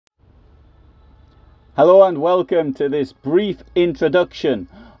Hello and welcome to this brief introduction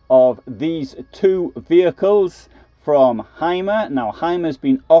of these two vehicles from Hymer. Now, Hymer's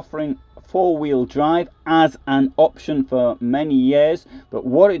been offering four-wheel drive as an option for many years, but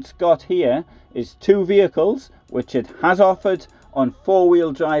what it's got here is two vehicles which it has offered on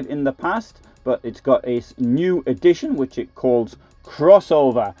four-wheel drive in the past, but it's got a new addition which it calls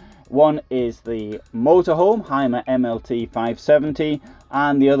Crossover. One is the motorhome Hymer MLT 570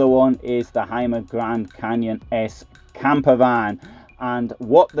 and the other one is the Hymer Grand Canyon S campervan. And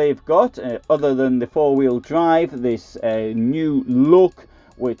what they've got, other than the four-wheel drive, this new look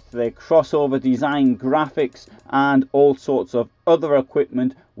with the crossover design graphics and all sorts of other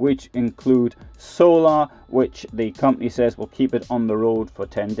equipment, which include solar, which the company says will keep it on the road for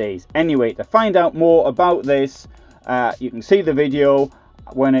 10 days. Anyway, to find out more about this, you can see the video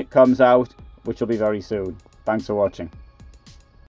when it comes out, which will be very soon. Thanks for watching.